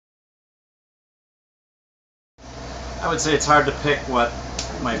I would say it's hard to pick what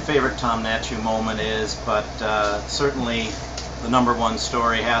my favorite Tom Hnatiw moment is, but certainly the number one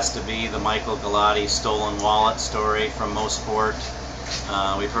story has to be the Michael Galati stolen wallet story from Mosport.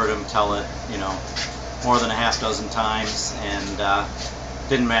 We've heard him tell it, more than a half dozen times, and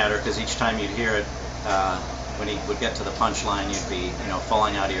didn't matter because each time you'd hear it, when he would get to the punchline, you'd be,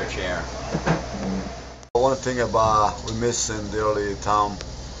 falling out of your chair. One thing about we miss in the early Tom,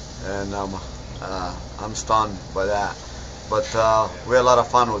 and I'm stunned by that. But we had a lot of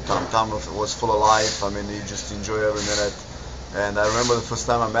fun with Tom. Tom was full of life. I mean, he just enjoyed every minute. And I remember the first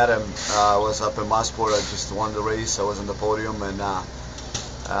time I met him, I was up in Mosport. I just won the race. I was on the podium, and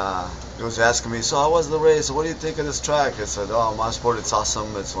he was asking me, "So how was the race? What do you think of this track?" I said, "Oh, Mosport, it's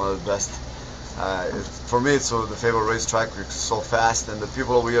awesome. It's one of the best. For me, it's the favorite racetrack. It's so fast, and the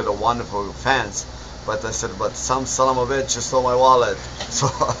people over here are wonderful fans." But I said, "But some son of a bitch just stole my wallet." So,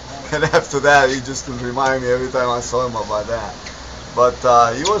 and after that, he just would remind me every time I saw him about that. But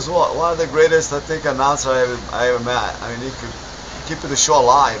he was one of the greatest, I think, announcers I ever met. I mean, he could keep the show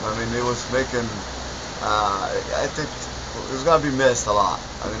alive. I mean, he was making. I think he was gonna be missed a lot.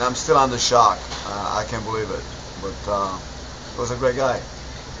 I mean, I'm still under shock. I can't believe it. But he was a great guy.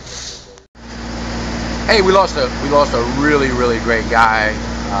 Hey, we lost a really great guy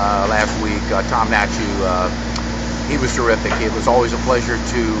last week, Tom Hnatiw. He was terrific. It was always a pleasure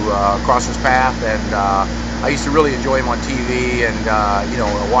to cross his path, and I used to really enjoy him on TV,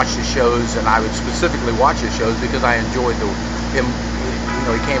 and watch his shows. And I would specifically watch his shows because I enjoyed him.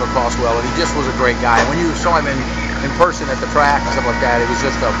 He came across well, and he just was a great guy. When you saw him in person at the track and stuff like that, it was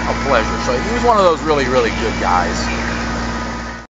just a pleasure. So he was one of those really good guys.